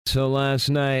So last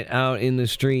night out in the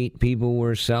street, people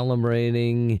were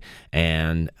celebrating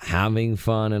and having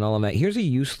fun and all of that. Here's a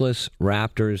useless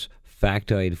Raptors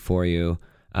factoid for you.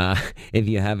 If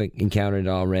you haven't encountered it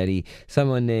already,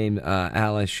 someone named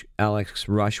Alex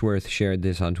Rushworth shared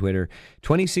this on Twitter.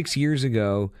 26 years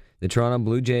ago, the Toronto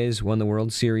Blue Jays won the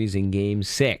World Series in Game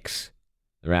 6.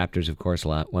 The Raptors, of course,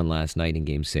 won last night in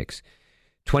Game 6.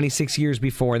 26 years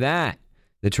before that,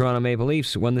 the Toronto Maple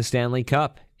Leafs won the Stanley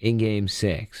Cup in Game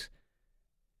 6.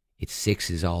 It's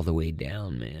sixes all the way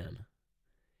down, man.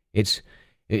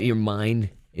 Your mind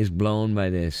is blown by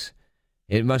this.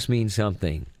 It must mean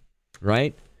something,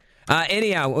 right?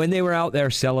 Anyhow, when they were out there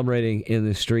celebrating in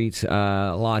the streets,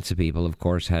 lots of people, of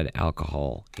course, had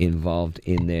alcohol involved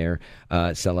in their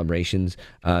celebrations.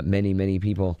 Many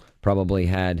people probably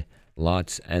had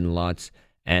lots and lots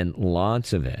and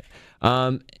lots of it.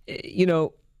 And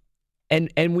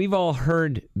we've all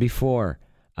heard before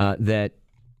that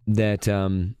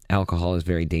alcohol is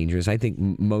very dangerous. I think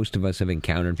most of us have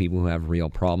encountered people who have real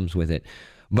problems with it.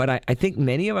 But I think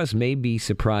many of us may be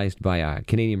surprised by a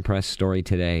Canadian Press story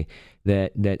today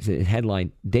that's a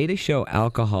headline, "Data show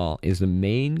alcohol is the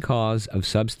main cause of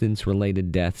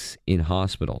substance-related deaths in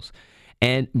hospitals."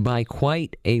 And by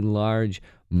quite a large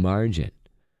margin.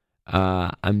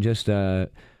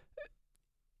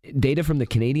 Data from the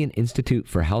Canadian Institute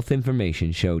for Health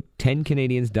Information showed 10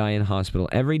 Canadians die in hospital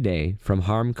every day from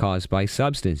harm caused by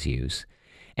substance use,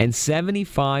 and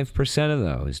 75% of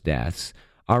those deaths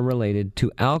are related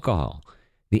to alcohol.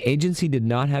 The agency did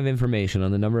not have information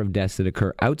on the number of deaths that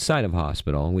occur outside of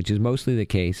hospital, which is mostly the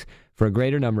case for a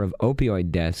greater number of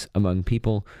opioid deaths among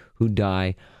people who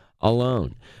die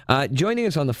alone. Joining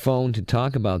us on the phone to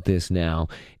talk about this now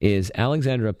is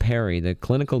Alexandra Perry, the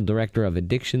Clinical Director of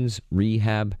Addictions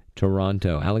Rehab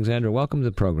Toronto. Alexandra, welcome to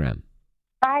the program.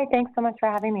 Hi, thanks so much for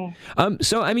having me.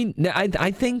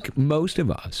 I think most of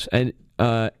us, and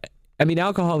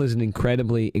alcohol is an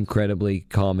incredibly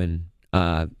common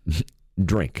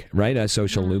drink, right? A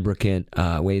social lubricant,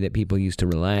 way that people use to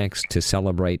relax, to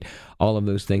celebrate, all of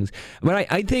those things. But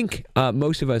I think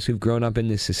most of us who've grown up in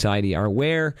this society are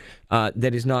aware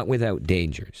that is not without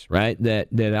dangers, right? That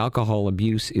alcohol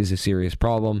abuse is a serious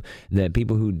problem, that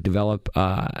people who develop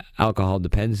alcohol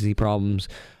dependency problems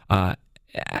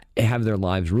have their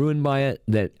lives ruined by it,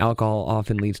 that alcohol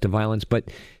often leads to violence. But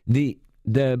the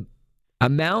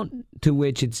amount to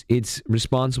which it's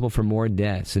responsible for more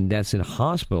deaths and deaths in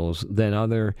hospitals than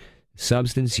other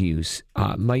substance use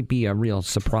might be a real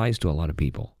surprise to a lot of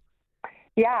people.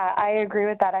 Yeah, I agree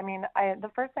with that.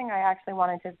 The first thing I actually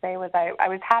wanted to say was I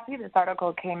was happy this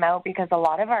article came out because a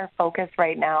lot of our focus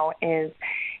right now is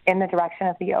in the direction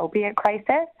of the opiate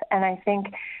crisis. And I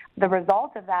think the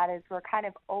result of that is we're kind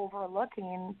of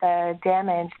overlooking the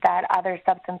damage that other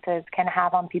substances can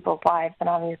have on people's lives and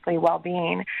obviously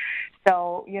well-being.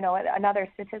 So, another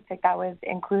statistic that was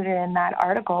included in that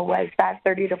article was that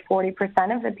 30 to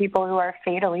 40% of the people who are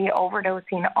fatally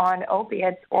overdosing on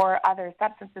opiates or other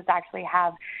substances actually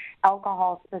have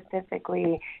alcohol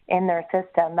specifically in their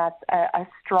system. That's a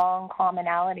strong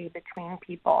commonality between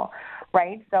people,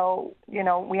 right? So,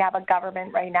 we have a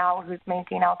government right now who's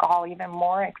making alcohol even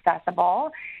more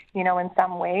accessible, in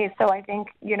some ways. So I think,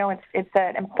 it's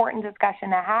an important discussion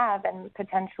to have, and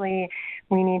potentially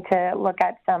we need to look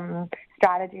at some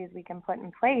strategies we can put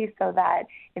in place so that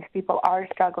if people are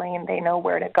struggling, they know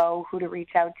where to go, who to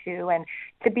reach out to, and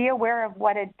to be aware of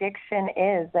what addiction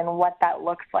is and what that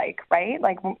looks like, right?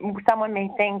 Like someone may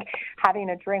think having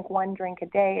one drink a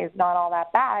day is not all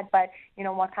that bad, but,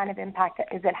 what kind of impact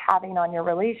is it having on your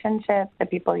relationships, the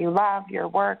people you love, your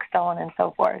work, so on and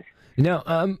so forth? Now,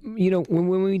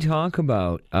 when we talk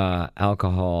about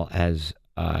alcohol as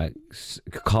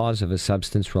cause of a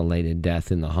substance-related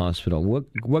death in the hospital,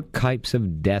 what types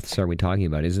of deaths are we talking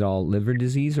about? Is it all liver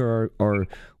disease, or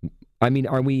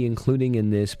are we including in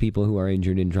this people who are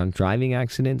injured in drunk driving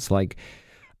accidents? Like,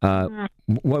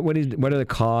 what are the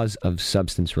cause of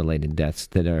substance-related deaths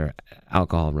that are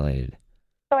alcohol-related?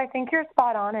 So I think you're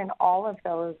spot on in all of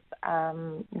those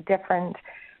different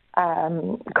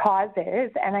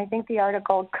causes, and I think the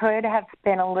article could have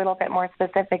been a little bit more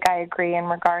specific, I agree, in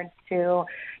regards to,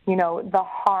 the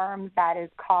harm that is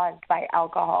caused by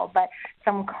alcohol, but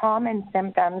some common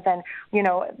symptoms, and,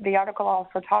 the article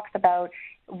also talks about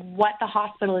what the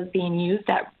hospital is being used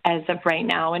as of right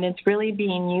now, and it's really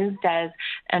being used as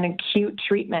an acute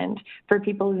treatment for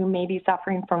people who may be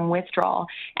suffering from withdrawal,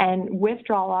 and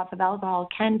withdrawal off of alcohol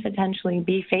can potentially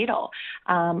be fatal.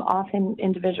 Often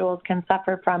individuals can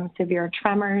suffer from severe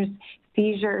tremors,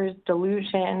 seizures,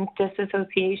 delusions,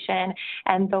 disassociation,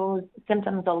 and those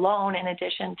symptoms alone, in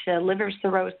addition to liver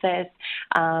cirrhosis,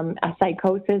 a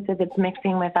psychosis if it's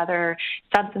mixing with other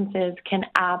substances, can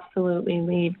absolutely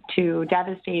lead to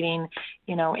devastating,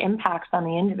 impacts on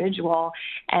the individual.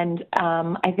 And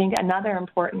I think another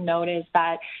important note is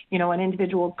that, an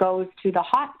individual goes to the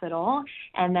hospital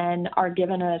and then are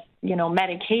given a,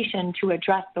 medication to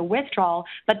address the withdrawal,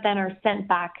 but then are sent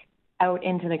back out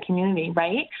into the community,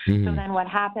 right? Mm-hmm. So then what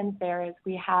happens there is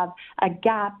we have a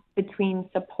gap between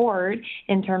support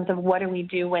in terms of what do we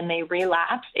do when they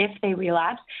relapse, if they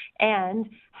relapse, and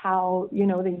how,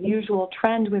 the usual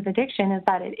trend with addiction is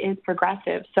that it is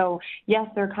progressive. So yes,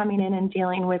 they're coming in and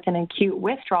dealing with an acute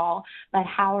withdrawal, but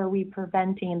how are we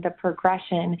preventing the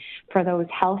progression for those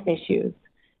health issues?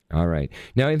 All right.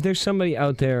 Now, if there's somebody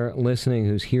out there listening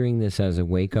who's hearing this as a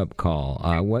wake-up call,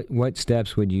 what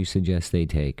steps would you suggest they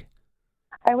take?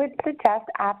 I would suggest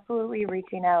absolutely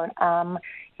reaching out,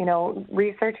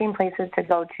 researching places to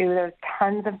go to. There's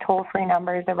tons of toll-free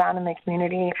numbers around in the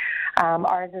community.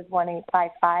 Ours is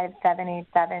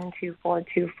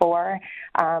 1-855-787-2424.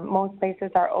 Most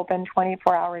places are open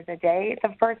 24 hours a day.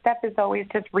 The first step is always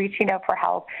just reaching out for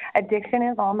help. Addiction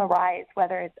is on the rise,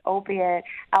 whether it's opiate,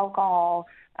 alcohol,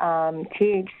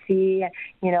 THC,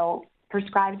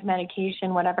 prescribed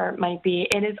medication, whatever it might be,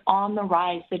 it is on the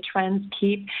rise. The trends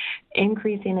keep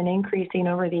increasing and increasing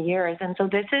over the years. And so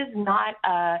this does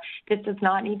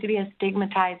not need to be a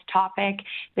stigmatized topic.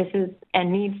 This is and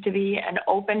needs to be an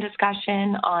open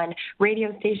discussion on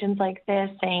radio stations like this,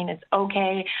 saying it's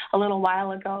okay. A little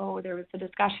while ago, there was a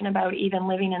discussion about even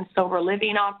living and sober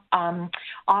living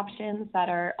options that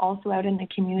are also out in the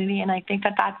community. And I think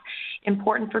that that's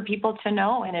important for people to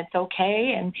know, and it's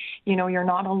okay. And, you're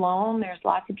not alone. There's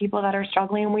lots of people that are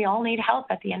struggling. We all need help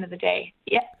at the end of the day,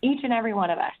 each and every one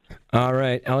of us. All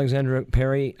right. Alexandra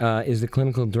Perry is the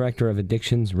Clinical Director of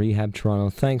Addictions Rehab Toronto.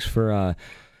 Thanks for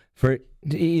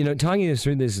talking us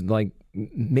through this, like,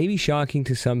 maybe shocking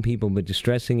to some people, but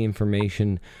distressing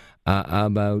information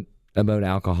about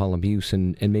alcohol abuse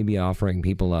and maybe offering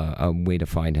people a way to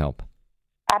find help.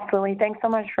 Absolutely. Thanks so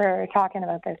much for talking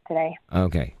about this today.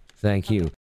 Okay. Thank you.